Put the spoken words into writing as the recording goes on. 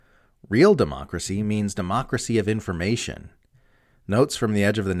Real democracy means democracy of information. Notes from the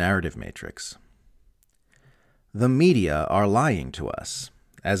edge of the narrative matrix. The media are lying to us,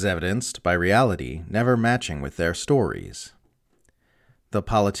 as evidenced by reality never matching with their stories. The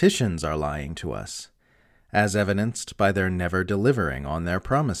politicians are lying to us, as evidenced by their never delivering on their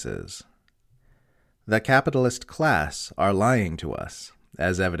promises. The capitalist class are lying to us,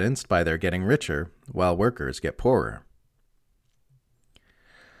 as evidenced by their getting richer while workers get poorer.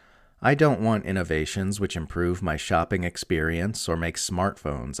 I don't want innovations which improve my shopping experience or make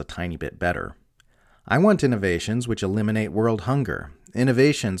smartphones a tiny bit better. I want innovations which eliminate world hunger,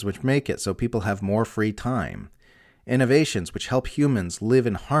 innovations which make it so people have more free time, innovations which help humans live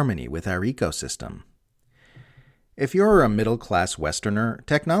in harmony with our ecosystem. If you're a middle-class Westerner,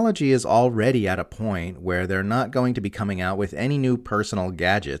 technology is already at a point where they're not going to be coming out with any new personal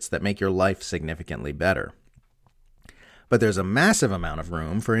gadgets that make your life significantly better. But there's a massive amount of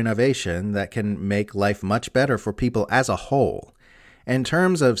room for innovation that can make life much better for people as a whole. In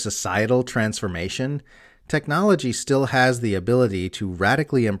terms of societal transformation, technology still has the ability to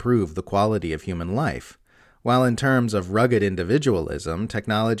radically improve the quality of human life, while in terms of rugged individualism,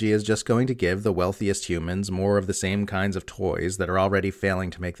 technology is just going to give the wealthiest humans more of the same kinds of toys that are already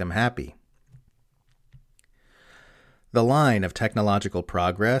failing to make them happy. The line of technological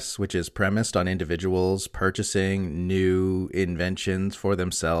progress, which is premised on individuals purchasing new inventions for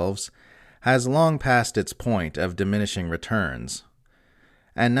themselves, has long passed its point of diminishing returns.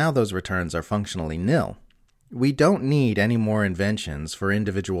 And now those returns are functionally nil. We don't need any more inventions for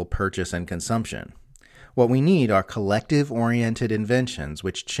individual purchase and consumption. What we need are collective-oriented inventions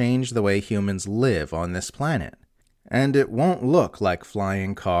which change the way humans live on this planet. And it won't look like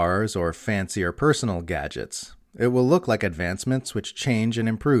flying cars or fancier personal gadgets. It will look like advancements which change and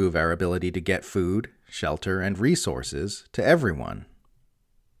improve our ability to get food, shelter, and resources to everyone.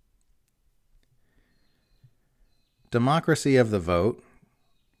 Democracy of the vote,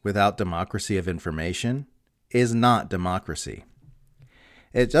 without democracy of information, is not democracy.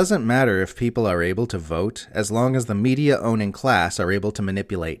 It doesn't matter if people are able to vote as long as the media-owning class are able to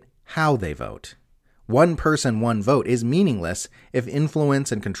manipulate how they vote. One person, one vote is meaningless if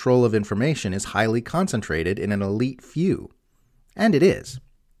influence and control of information is highly concentrated in an elite few. And it is.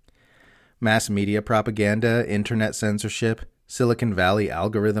 Mass media propaganda, internet censorship, Silicon Valley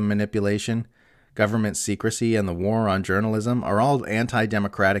algorithm manipulation, government secrecy, and the war on journalism are all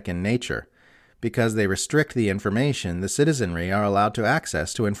anti-democratic in nature because they restrict the information the citizenry are allowed to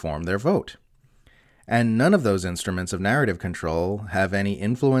access to inform their vote. And none of those instruments of narrative control have any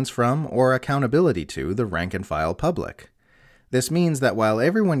influence from or accountability to the rank-and-file public. This means that while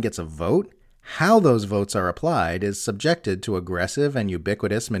everyone gets a vote, how those votes are applied is subjected to aggressive and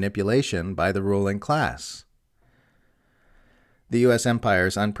ubiquitous manipulation by the ruling class. The U.S.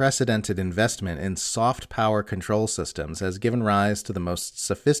 empire's unprecedented investment in soft power control systems has given rise to the most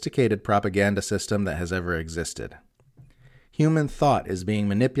sophisticated propaganda system that has ever existed. Human thought is being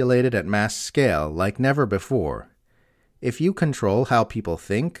manipulated at mass scale like never before. If you control how people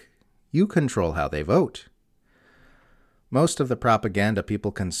think, you control how they vote. Most of the propaganda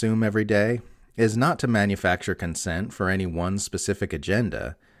people consume every day is not to manufacture consent for any one specific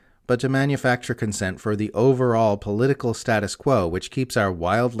agenda, but to manufacture consent for the overall political status quo which keeps our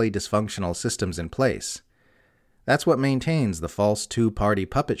wildly dysfunctional systems in place. That's what maintains the false two-party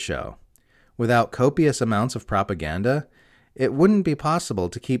puppet show. Without copious amounts of propaganda, it wouldn't be possible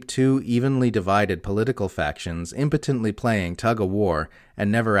to keep two evenly divided political factions impotently playing tug-of-war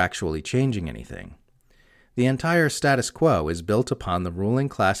and never actually changing anything. The entire status quo is built upon the ruling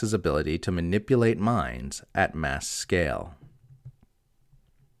class's ability to manipulate minds at mass scale.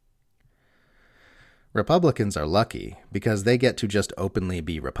 Republicans are lucky because they get to just openly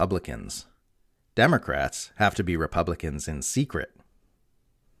be Republicans. Democrats have to be Republicans in secret.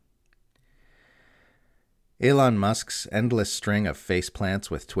 Elon Musk's endless string of faceplants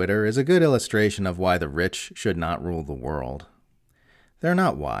with Twitter is a good illustration of why the rich should not rule the world. They're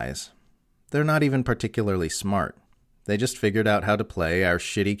not wise. They're not even particularly smart. They just figured out how to play our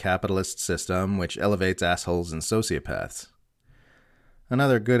shitty capitalist system which elevates assholes and sociopaths.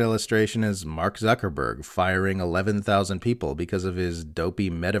 Another good illustration is Mark Zuckerberg firing 11,000 people because of his dopey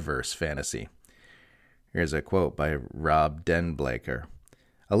metaverse fantasy. Here's a quote by Rob Denblaker.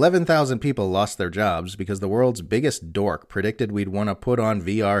 11,000 people lost their jobs because the world's biggest dork predicted we'd want to put on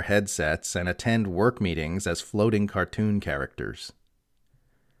VR headsets and attend work meetings as floating cartoon characters.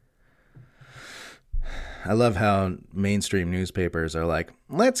 I love how mainstream newspapers are like,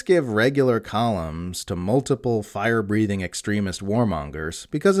 let's give regular columns to multiple fire-breathing extremist warmongers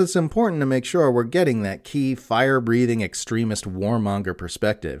because it's important to make sure we're getting that key fire-breathing extremist warmonger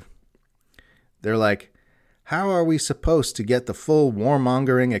perspective. They're like, how are we supposed to get the full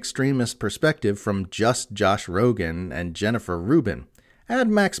warmongering extremist perspective from just Josh Rogan and Jennifer Rubin? Add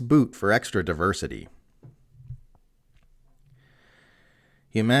Max Boot for extra diversity.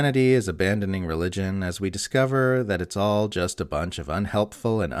 Humanity is abandoning religion as we discover that it's all just a bunch of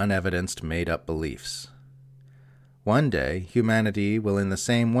unhelpful and unevidenced made-up beliefs. One day, humanity will in the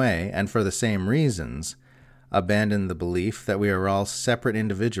same way, and for the same reasons, abandon the belief that we are all separate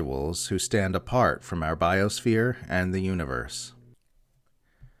individuals who stand apart from our biosphere and the universe.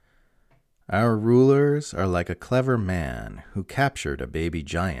 Our rulers are like a clever man who captured a baby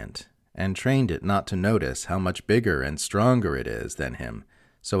giant and trained it not to notice how much bigger and stronger it is than him,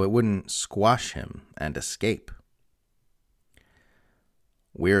 so it wouldn't squash him and escape.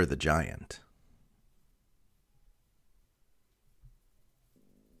 We're the giant.